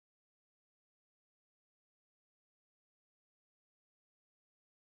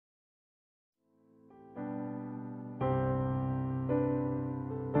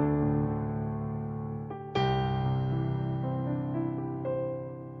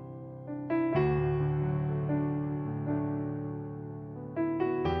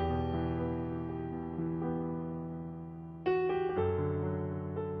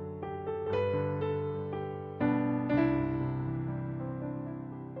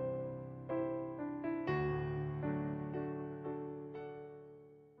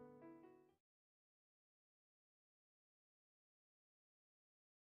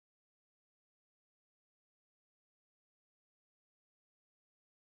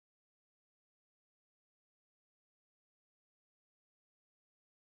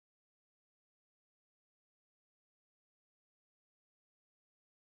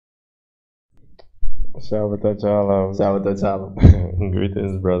Sabbath Shalom. Sabbath Shalom.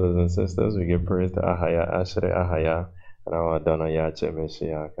 Greetings, brothers and sisters. We give praise to Ahaya, Ashere Ahaya, and our Adonai Yache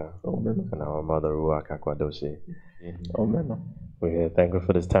Meshiaka, and our mother Ruwacha Kwadoshi. Amen. We're thankful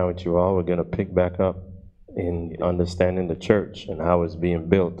for this time with you all. We're going to pick back up in understanding the church and how it's being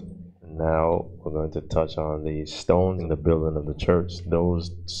built. Now we're going to touch on the stones in the building of the church.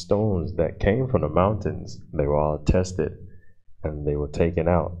 Those stones that came from the mountains, they were all tested and they were taken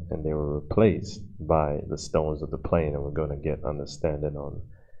out and they were replaced by the stones of the plain. And we're going to get understanding on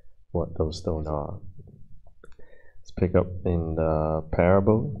what those stones are. Let's pick up in the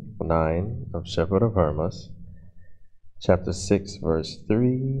parable 9 of Shepherd of Hermas, chapter 6, verse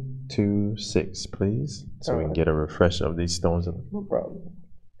 3 to 6, please, so we can get a refresher of these stones. No problem.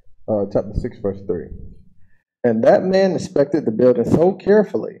 Chapter 6, verse 3. And that man inspected the building so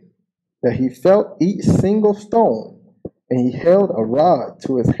carefully that he felt each single stone, and he held a rod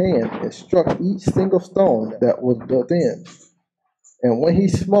to his hand and struck each single stone that was built in. And when he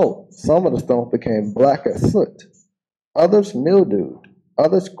smote, some of the stones became black as soot, others mildewed,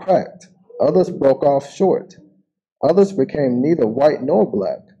 others cracked, others broke off short, others became neither white nor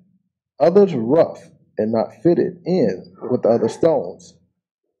black, others rough and not fitted in with other stones,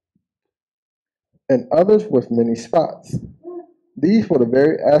 and others with many spots. These were the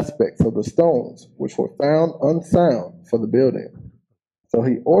very aspects of the stones which were found unsound for the building. So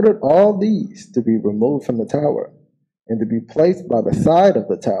he ordered all these to be removed from the tower, and to be placed by the side of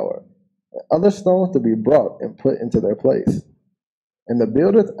the tower, and other stones to be brought and put into their place. And the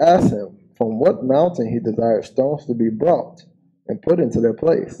builders asked him from what mountain he desired stones to be brought and put into their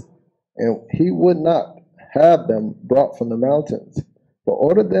place. And he would not have them brought from the mountains, but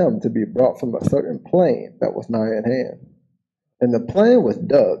ordered them to be brought from a certain plain that was nigh at hand. And the plain was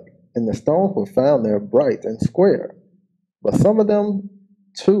dug, and the stones were found there bright and square, but some of them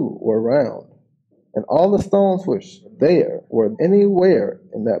too were round. And all the stones which there were anywhere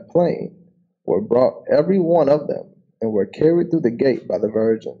in that plain were brought every one of them, and were carried through the gate by the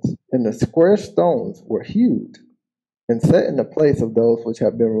virgins. And the square stones were hewed, and set in the place of those which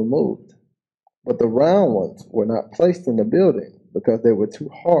had been removed. But the round ones were not placed in the building, because they were too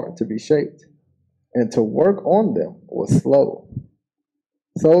hard to be shaped, and to work on them was slow.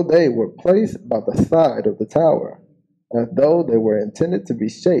 So they were placed by the side of the tower, as though they were intended to be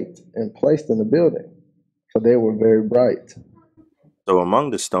shaped and placed in the building, for they were very bright. So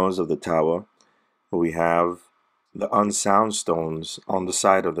among the stones of the tower, we have the unsound stones on the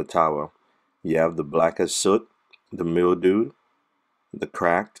side of the tower. You have the black as soot, the mildewed, the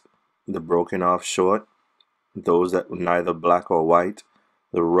cracked, the broken off short, those that were neither black or white,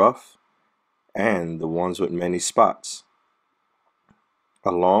 the rough, and the ones with many spots.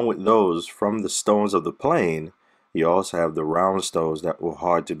 Along with those from the stones of the plain, you also have the round stones that were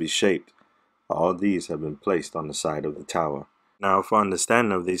hard to be shaped. All these have been placed on the side of the tower. Now, for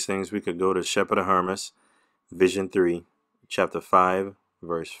understanding of these things, we could go to Shepherd of Hermas, Vision 3, chapter 5,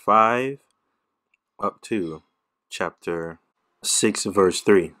 verse 5, up to chapter 6, verse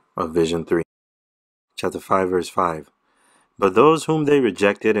 3 of Vision 3. Chapter 5, verse 5. But those whom they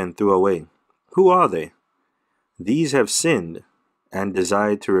rejected and threw away, who are they? These have sinned and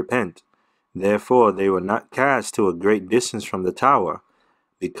desired to repent. Therefore they were not cast to a great distance from the tower,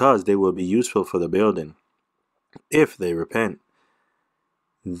 because they will be useful for the building, if they repent.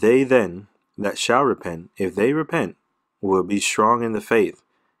 They then that shall repent, if they repent, will be strong in the faith,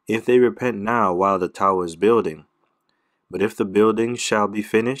 if they repent now while the tower is building. But if the building shall be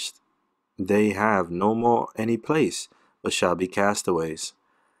finished, they have no more any place, but shall be castaways.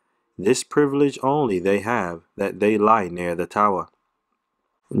 This privilege only they have, that they lie near the tower.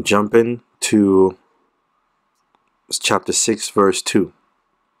 Jumping to chapter 6, verse 2.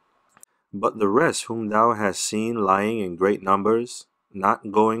 But the rest whom thou hast seen lying in great numbers,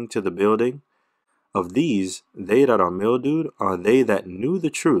 not going to the building, of these they that are mildewed are they that knew the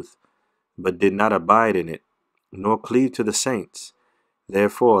truth, but did not abide in it, nor cleave to the saints.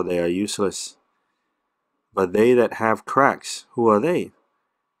 Therefore they are useless. But they that have cracks, who are they?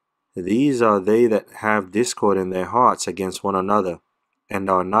 These are they that have discord in their hearts against one another, and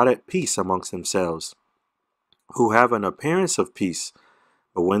are not at peace amongst themselves, who have an appearance of peace,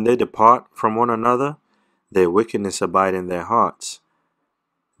 but when they depart from one another, their wickedness abide in their hearts.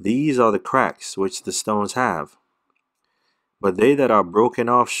 These are the cracks which the stones have. But they that are broken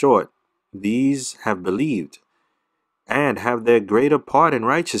off short, these have believed, and have their greater part in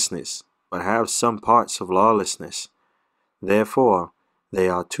righteousness, but have some parts of lawlessness. Therefore they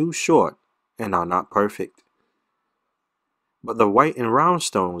are too short, and are not perfect. But the white and round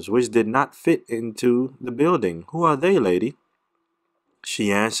stones, which did not fit into the building, who are they, lady?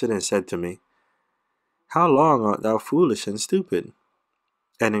 She answered and said to me, How long art thou foolish and stupid,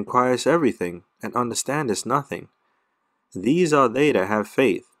 and inquirest everything, and understandest nothing? These are they that have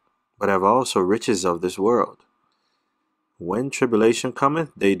faith, but have also riches of this world. When tribulation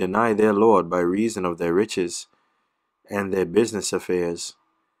cometh, they deny their Lord by reason of their riches, and their business affairs.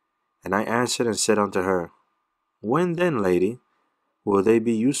 And I answered and said unto her, When then, lady, will they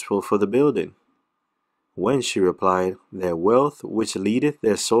be useful for the building? When, she replied, their wealth which leadeth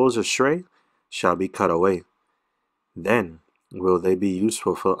their souls astray shall be cut away. Then will they be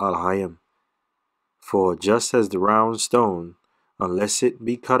useful for Alhayim. For just as the round stone, unless it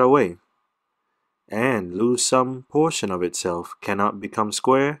be cut away, and lose some portion of itself, cannot become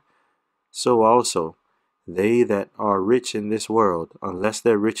square, so also they that are rich in this world, unless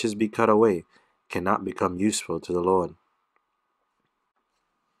their riches be cut away, cannot become useful to the Lord.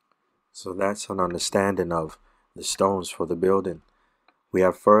 So that's an understanding of the stones for the building. We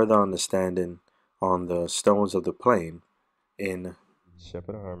have further understanding on the stones of the plain in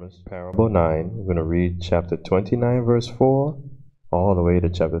Shepherd Hermas, Parable 9. We're going to read chapter 29, verse 4, all the way to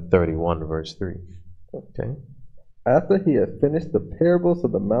chapter 31, verse 3. Okay. After he had finished the parables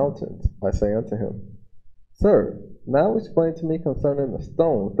of the mountains, I say unto him, Sir, now explain to me concerning the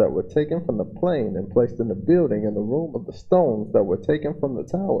stones that were taken from the plain and placed in the building, and the room of the stones that were taken from the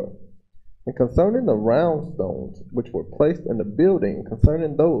tower. And concerning the round stones which were placed in the building,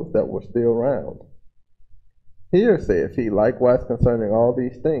 concerning those that were still round. Here saith he likewise concerning all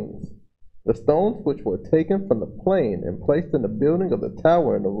these things, the stones which were taken from the plain and placed in the building of the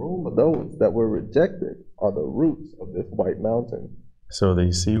tower and the room of those that were rejected are the roots of this white mountain. So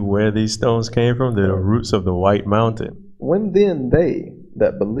they see where these stones came from. They're the roots of the white mountain. When then they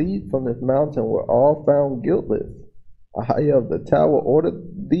that believed from this mountain were all found guiltless, Ahijah of the tower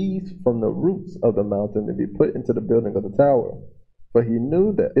ordered these from the roots of the mountain to be put into the building of the tower. For he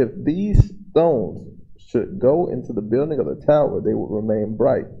knew that if these stones should go into the building of the tower, they would remain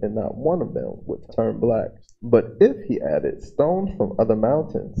bright, and not one of them would turn black. But if he added stones from other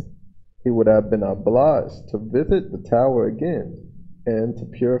mountains, he would have been obliged to visit the tower again and to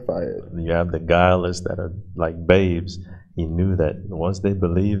purify it. You have the guileless that are like babes. He knew that once they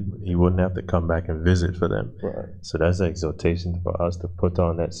believed, he wouldn't have to come back and visit for them. Right. So that's an exhortation for us to put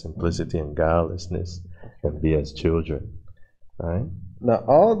on that simplicity and guilelessness and be as children. Right? Now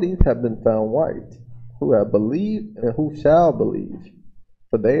all these have been found white, who have believed and who shall believe,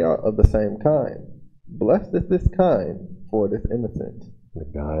 for they are of the same kind. Blessed is this kind, for it is innocent. The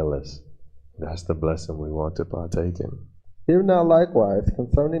guileless. That's the blessing we want to partake in. Here now likewise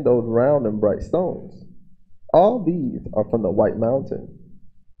concerning those round and bright stones. All these are from the white mountain.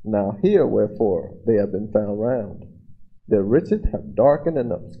 Now hear wherefore they have been found round. Their riches have darkened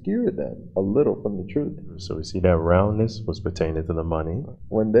and obscured them a little from the truth. So we see that roundness was pertaining to the money.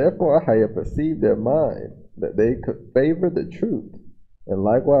 When therefore Ahijah perceived their mind, that they could favor the truth, and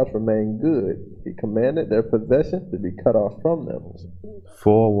likewise remain good, he commanded their possessions to be cut off from them.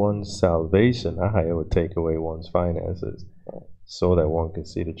 For one's salvation, Ahijah would take away one's finances, so that one could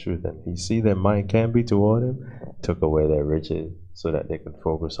see the truth. And he see their mind can be toward him, took away their riches, so that they could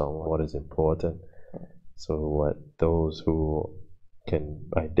focus on what is important. So what those who can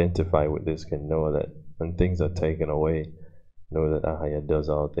identify with this can know that when things are taken away, know that Ahijah does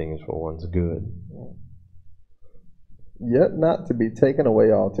all things for one's good. Yet not to be taken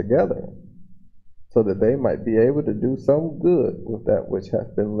away altogether, so that they might be able to do some good with that which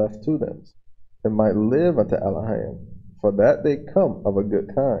hath been left to them, and might live unto Elohim, for that they come of a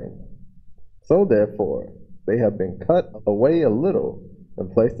good kind. So therefore they have been cut away a little,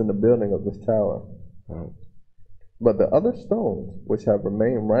 and placed in the building of this tower. But the other stones which have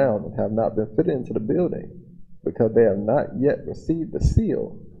remained round and have not been fitted into the building, because they have not yet received the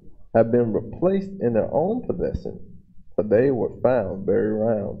seal, have been replaced in their own possession, for they were found very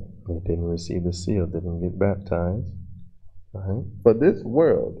round. They didn't receive the seal, didn't get baptized. For this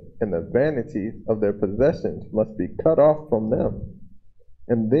world and the vanities of their possessions must be cut off from them,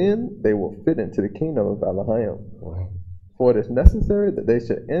 and then they will fit into the kingdom of Elohim. For it is necessary that they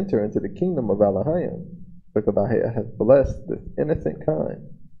should enter into the kingdom of Elohim, because Ahijah has blessed this innocent kind.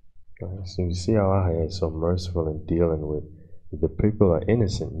 So you see how Ahijah is so merciful in dealing with the people are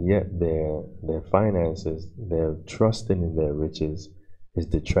innocent, yet their finances, their trusting in their riches is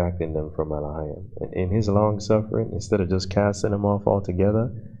detracting them from Elohim. And in his long suffering, instead of just casting them off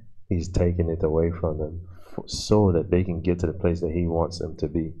altogether, he's taking it away from them so that they can get to the place that he wants them to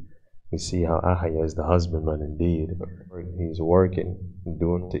be. We see how Ahijah is the husbandman indeed. He's working,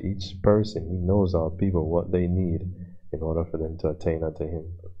 doing to each person. He knows our people what they need in order for them to attain unto him.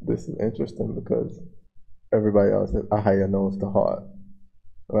 This is interesting because everybody else says Ahijah knows the heart,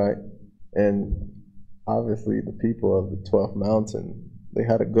 right? And obviously the people of the 12th mountain, they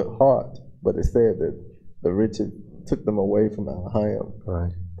had a good heart, but it said that the riches took them away from Elohim.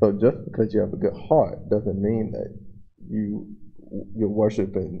 Right. So just because you have a good heart doesn't mean that you're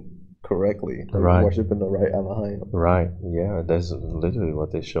worshiping correctly, or Right. you're worshiping the right Elohim. Right. Yeah, that's literally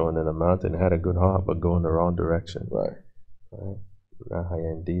what they're showing in the mountain. Had a good heart, but going the wrong direction. Right. Right.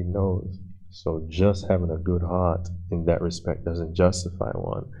 Ahaya indeed knows. So just having a good heart in that respect doesn't justify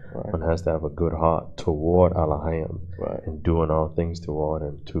one. Right. One has to have a good heart toward Elohim, Right. and doing all things toward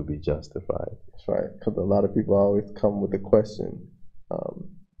him to be justified. That's right. Because a lot of people always come with the question,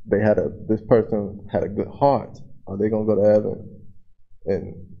 this person had a good heart. Are they going to go to heaven?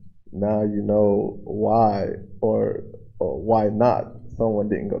 And now you know why or why not someone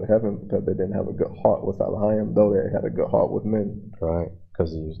didn't go to heaven, because they didn't have a good heart with Elohim, though they had a good heart with men. Right.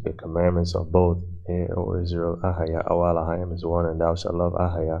 Because the commandments are both, O Israel, Ahaya, O Elohim is one, and thou shalt love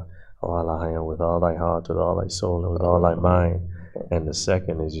Ahaya, O Elohim, with all thy heart, with all thy soul, and with all thy mind. Right. And the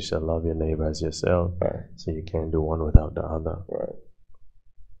second is you shall love your neighbor as yourself. Right. So you can't do one without the other. Right.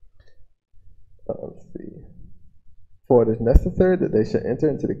 Let's see. For it is necessary that they should enter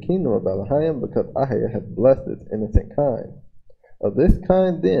into the kingdom of Elohim, because Ahaya hath blessed its innocent kind. Of this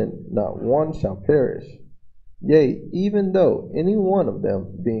kind then not one shall perish. Yea, even though any one of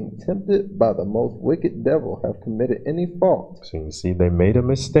them, being tempted by the most wicked devil, have committed any fault. So you see, they made a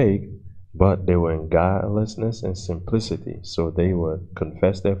mistake, but they were in guilelessness and simplicity. So they would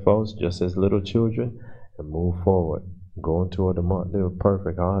confess their faults just as little children and move forward, going toward the mark. They were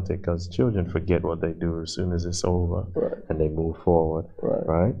perfect hearted, because children forget what they do as soon as it's over. Right. And they move forward. Right.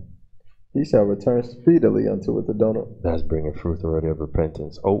 Right? He shall return speedily unto his Adonai. That's bringing fruit already of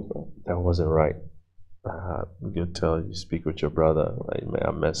repentance. Oh, that wasn't right. You tell, you speak with your brother, like, man,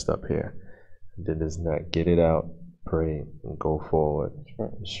 I messed up here. Did this not, get it out, pray, and go forward.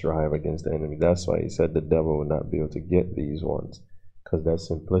 Right. Strive against the enemy. That's why he said the devil will not be able to get these ones, because that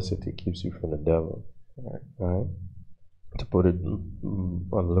simplicity keeps you from the devil. Right. Right? To put it a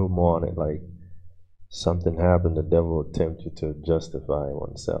little more on it, like something happened, the devil will tempt you to justify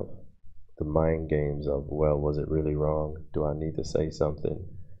oneself. The mind games of, well, was it really wrong? Do I need to say something?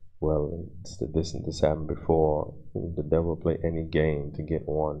 Well, this happened before. The devil will play any game to get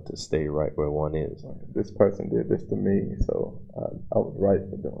one to stay right where one is. This person did this to me, so I was right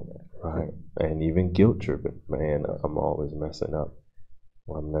for doing that. Right. And even guilt tripping. Man, I'm always messing up.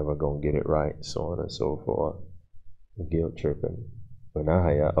 Well, I'm never going to get it right, so on and so forth. Guilt tripping. When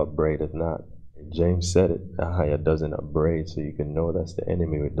Ahaya upbraideth not. James said it. Ahaya doesn't upbraid, so you can know that's the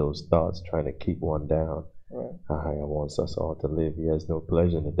enemy with those thoughts trying to keep one down. Right. Ahaya wants us all to live. He has no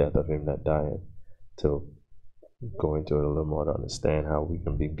pleasure in the death of him that dieth. To go into it a little more to understand how we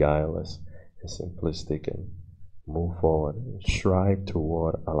can be guileless and simplistic and move forward and strive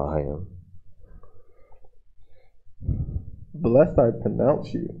toward Elohim. Blessed I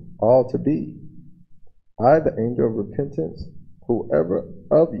pronounce you all to be. I, the angel of repentance, whoever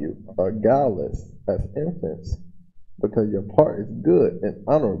of you are guileless as infants, because your part is good and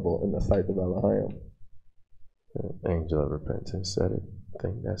honorable in the sight of Elohim. The angel of repentance said it. I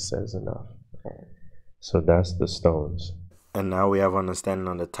think that says enough. So that's the stones. And now we have understanding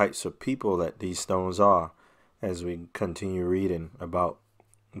on the types of people that these stones are as we continue reading about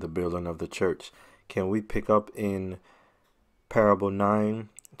the building of the church. Can we pick up in Parable 9,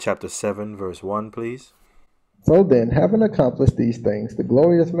 chapter 7, verse 1, please? So then, having accomplished these things, the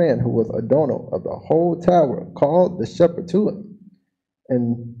glorious man who was Adonai of the whole tower called the shepherd to him,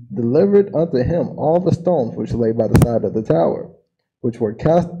 and delivered unto him all the stones which lay by the side of the tower, which were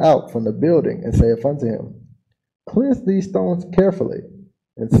cast out from the building, and saith unto him, Cleanse these stones carefully,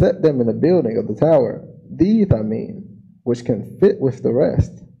 and set them in the building of the tower, these I mean, which can fit with the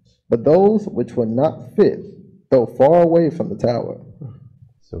rest, but those which will not fit, though far away from the tower.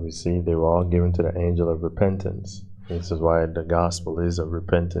 So we see they were all given to the angel of repentance. This is why the gospel is of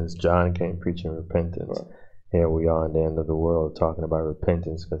repentance. John came preaching repentance. Right. Here we are in the end of the world talking about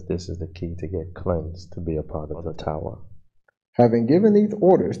repentance, because this is the key to get cleansed, to be a part of the tower. Having given these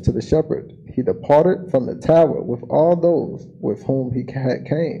orders to the shepherd, he departed from the tower with all those with whom he had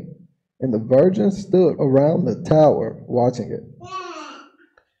came. And the virgins stood around the tower watching it.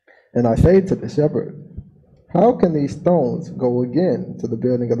 And I say to the shepherd, How can these stones go again to the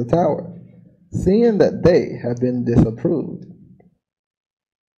building of the tower, seeing that they have been disapproved?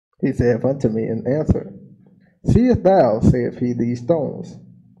 He saith unto me in answer, Seest thou, saith he, these stones?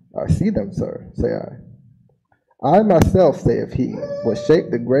 I see them, sir, say I myself, saith he, will shape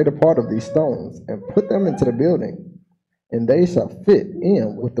the greater part of these stones, and put them into the building, and they shall fit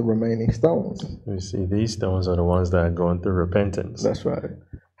in with the remaining stones. You see, these stones are the ones that are going through repentance. That's right.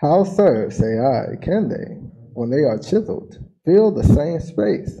 How, sir, say I, can they, when they are chiseled, fill the same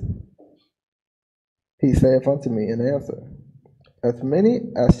space? He saith unto me in answer, As many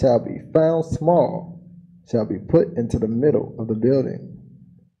as shall be found small shall be put into the middle of the building,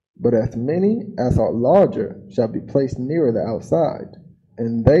 but as many as are larger shall be placed nearer the outside,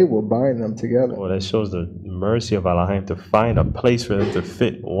 and they will bind them together. Well, that shows the mercy of Elohim to find a place for them to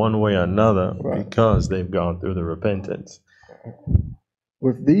fit one way or another, Right. because they've gone through the repentance.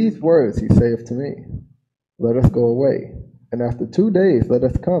 With these words he saith to me, Let us go away, and after 2 days let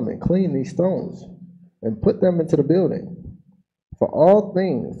us come and clean these stones, and put them into the building. For all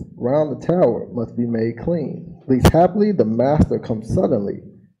things round the tower must be made clean, lest haply the master come suddenly,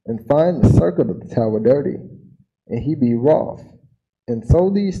 and find the circuit of the tower dirty, and he be wroth. And so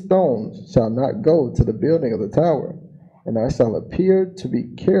these stones shall not go to the building of the tower, and I shall appear to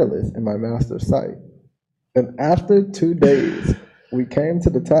be careless in my master's sight. And after 2 days we came to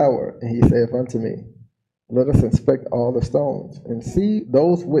the tower, and he saith unto me, Let us inspect all the stones, and see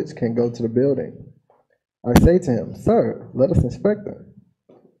those which can go to the building. I say to him, Sir, let us inspect them.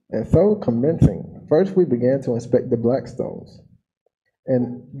 And so commencing, first we began to inspect the black stones.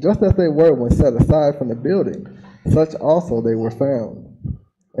 And just as they were when set aside from the building, such also they were found.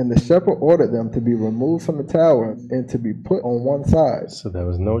 And the shepherd ordered them to be removed from the tower and to be put on one side. So there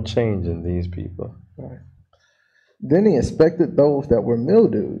was no change in these people. Right. Then he inspected those that were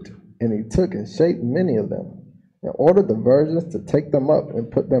mildewed, and he took and shaped many of them, and ordered the virgins to take them up and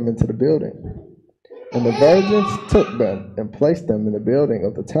put them into the building. And the virgins took them and placed them in the building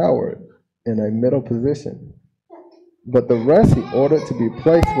of the tower in a middle position. But the rest he ordered to be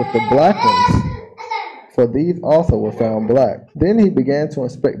placed with the black ones, for these also were found black. Then he began to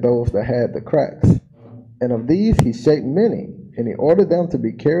inspect those that had the cracks. And of these he shaped many, and he ordered them to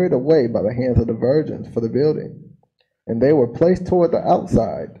be carried away by the hands of the virgins for the building. And they were placed toward the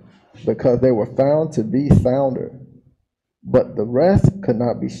outside, because they were found to be sounder. But the rest could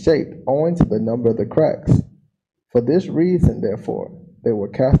not be shaped owing to the number of the cracks. For this reason, therefore, they were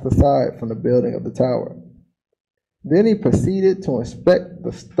cast aside from the building of the tower. Then he proceeded to inspect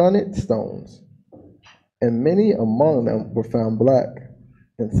the stunted stones, and many among them were found black,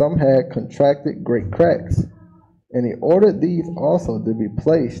 and some had contracted great cracks. And he ordered these also to be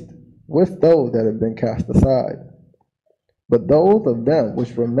placed with those that had been cast aside. But those of them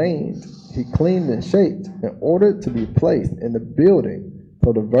which remained he cleaned and shaped, and ordered to be placed in the building.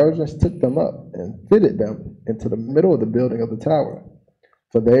 So the virgins took them up and fitted them into the middle of the building of the tower,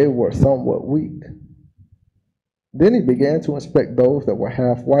 for they were somewhat weak. Then he began to inspect those that were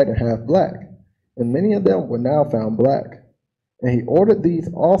half white and half black, and many of them were now found black. And he ordered these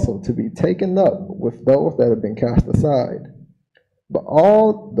also to be taken up with those that had been cast aside. But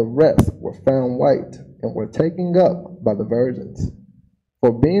all the rest were found white, and were taken up by the virgins.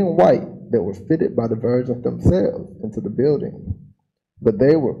 For being white, they were fitted by the virgins themselves into the building. But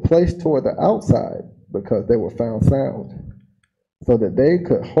they were placed toward the outside, because they were found sound, so that they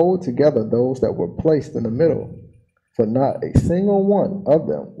could hold together those that were placed in the middle. For not a single one of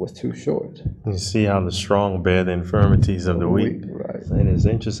them was too short. You see how the strong bear the infirmities of the weak. Right. And it's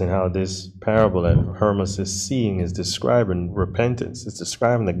interesting how this parable that Hermas is seeing is describing repentance. It's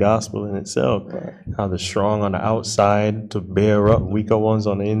describing the gospel in itself. Right. How the strong on the outside to bear up weaker ones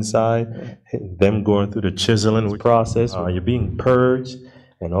on the inside. Them going through the chiseling process. You're being purged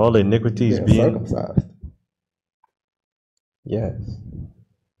and all the iniquities being circumcised. Yes.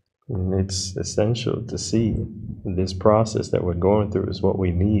 And it's essential to see this process that we're going through is what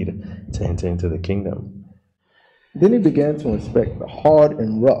we need to enter into the kingdom. Then he began to inspect the hard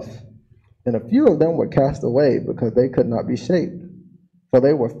and rough, and a few of them were cast away because they could not be shaped, for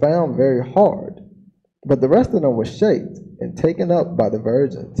they were found very hard. But the rest of them were shaped and taken up by the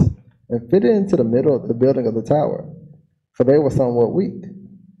virgins, and fitted into the middle of the building of the tower, for they were somewhat weak.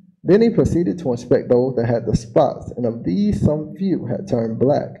 Then he proceeded to inspect those that had the spots, and of these some few had turned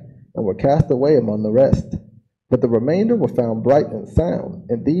black, and were cast away among the rest. But the remainder were found bright and sound,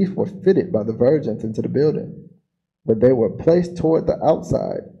 and these were fitted by the virgins into the building. But they were placed toward the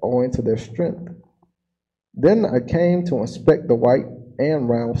outside, owing to their strength. Then I came to inspect the white and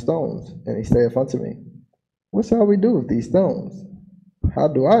round stones, and he saith unto me, What shall we do with these stones? How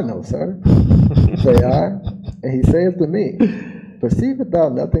do I know, sir? Say I. And he saith to me, Perceivest thou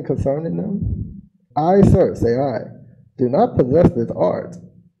nothing concerning them? I, sir, say I, do not possess this art.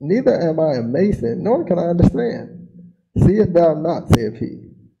 Neither am I a mason, nor can I understand. Seest thou not, saith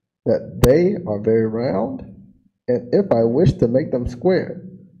he, that they are very round? And if I wish to make them square,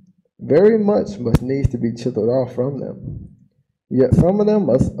 very much must needs to be chiseled off from them. Yet some of them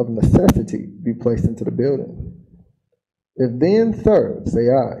must of necessity be placed into the building. If then, sir, say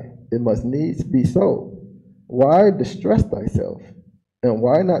I, it must needs be so, why distress thyself? And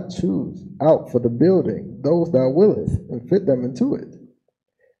why not choose out for the building those thou willest, and fit them into it?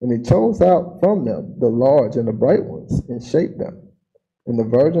 And he chose out from them the large and the bright ones, and shaped them. And the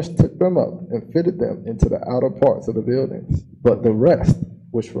virgins took them up, and fitted them into the outer parts of the buildings. But the rest,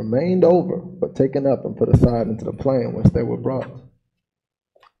 which remained over, were taken up and put aside into the plain whence they were brought.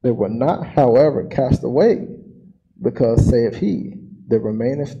 They were not, however, cast away, because, saith he, there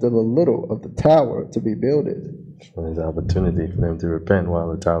remaineth still a little of the tower to be builded. So there's opportunity for them to repent while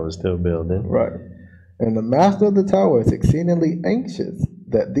the tower is still building. Right. And the master of the tower is exceedingly anxious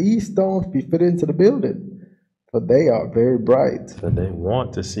that these stones be fitted into the building, for they are very bright. So they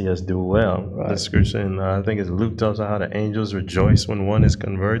want to see us do well. Right. The scripture, in, I think it's Luke, tells us how the angels rejoice when one is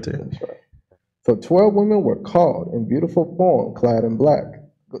converted. That's right. So 12 women were called in beautiful form, clad in black,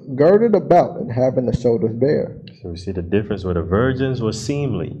 girded about and having the shoulders bare. So we see the difference where the virgins were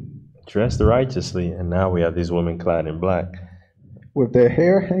seemly, dressed righteously, and now we have these women clad in black, with their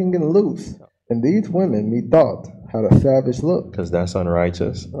hair hanging loose. And these women, methought, had a savage look. because that's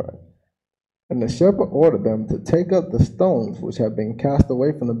unrighteous. Right. And the shepherd ordered them to take up the stones which had been cast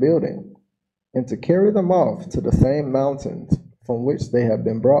away from the building, and to carry them off to the same mountains from which they had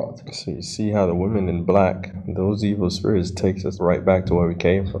been brought. So you see how the women in black, those evil spirits, takes us right back to where we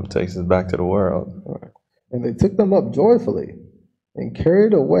came from, takes us back to the world. Right. And they took them up joyfully, and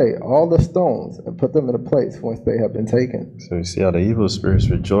carried away all the stones, and put them in the place whence they had been taken. So you see how the evil spirits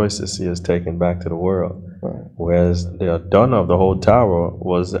rejoice to see us taken back to the world. Right. Whereas the donor of the whole tower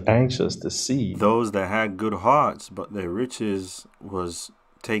was anxious to see those that had good hearts, but their riches was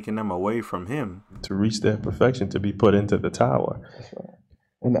taking them away from him. to reach their perfection, to be put into the tower. That's right.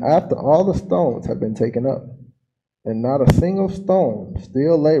 And after all the stones had been taken up, and not a single stone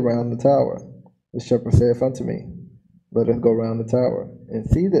still lay round the tower, the shepherd saith unto me, let us go round the tower, and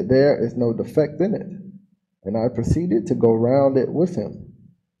see that there is no defect in it. And I proceeded to go round it with him.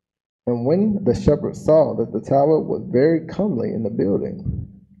 And when the shepherd saw that the tower was very comely in the building,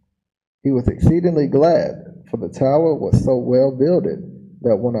 he was exceedingly glad, for the tower was so well builded,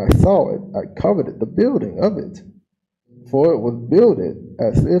 that when I saw it, I coveted the building of it. For it was builded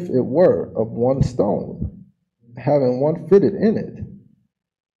as if it were of one stone, having one fitted in it.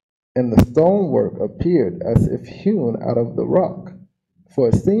 And the stonework appeared as if hewn out of the rock, for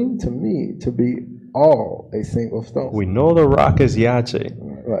it seemed to me to be all a single stone. We know the rock is Yache.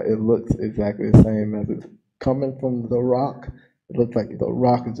 Right, it looks exactly the same as it's coming from the rock. It looks like the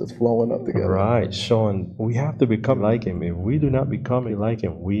rock is just flowing up together. Right, showing we have to become like him. If we do not become like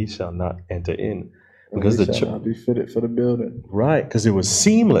him, we shall not enter in. Because we the shall not be fitted for the building. Right, because it was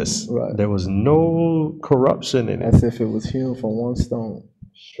seamless. Right. There was no corruption in it. As if it was hewn from one stone.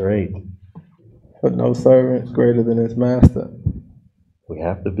 Straight. But no servant greater than his master. We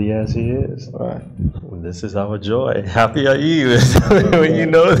have to be as he is. Right. This is our joy. Happy are you when you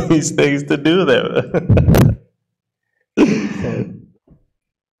know these things to do them.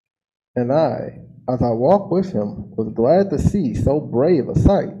 And I, as I walked with him, was glad to see so brave a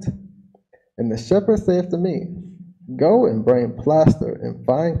sight. And the shepherd saith to me, go and bring plaster and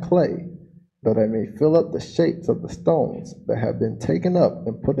fine clay, that I may fill up the shapes of the stones that have been taken up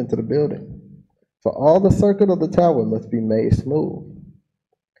and put into the building. For all the circuit of the tower must be made smooth.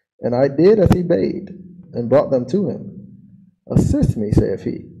 And I did as he bade, and brought them to him. Assist me, saith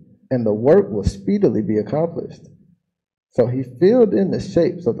he, and the work will speedily be accomplished. So he filled in the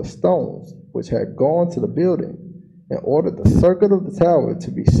shapes of the stones which had gone to the building, and ordered the circuit of the tower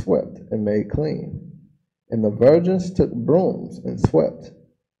to be swept and made clean. And the virgins took brooms and swept,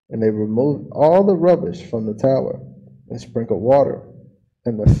 and they removed all the rubbish from the tower, and sprinkled water.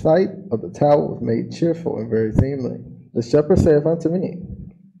 And the sight of the tower was made cheerful and very seemly. The shepherd saith unto me,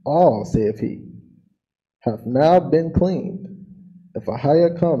 all, saith he, hath now been cleaned. If a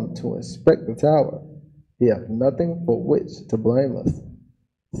hire come to inspect the tower, he hath nothing for which to blame us.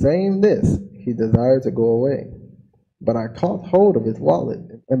 Saying this, he desired to go away. But I caught hold of his wallet,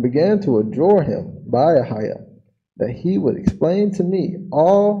 and began to adjure him by a hire, that he would explain to me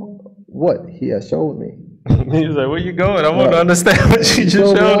all what he had showed me. He was like, where you going? I want to understand what you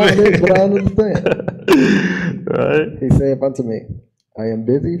just showed me. But I understand. Right? He saith unto me, I am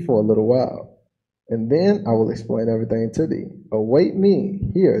busy for a little while, and then I will explain everything to thee. Await me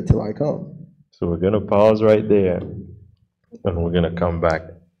here till I come. So we're going to pause right there, and we're going to come back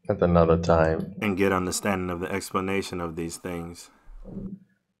at another time and get understanding of the explanation of these things.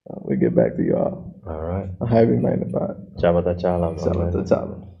 We'll get back to you all. All right. I highly magnified. Shabbat Shalom. Shabbat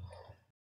Shalom.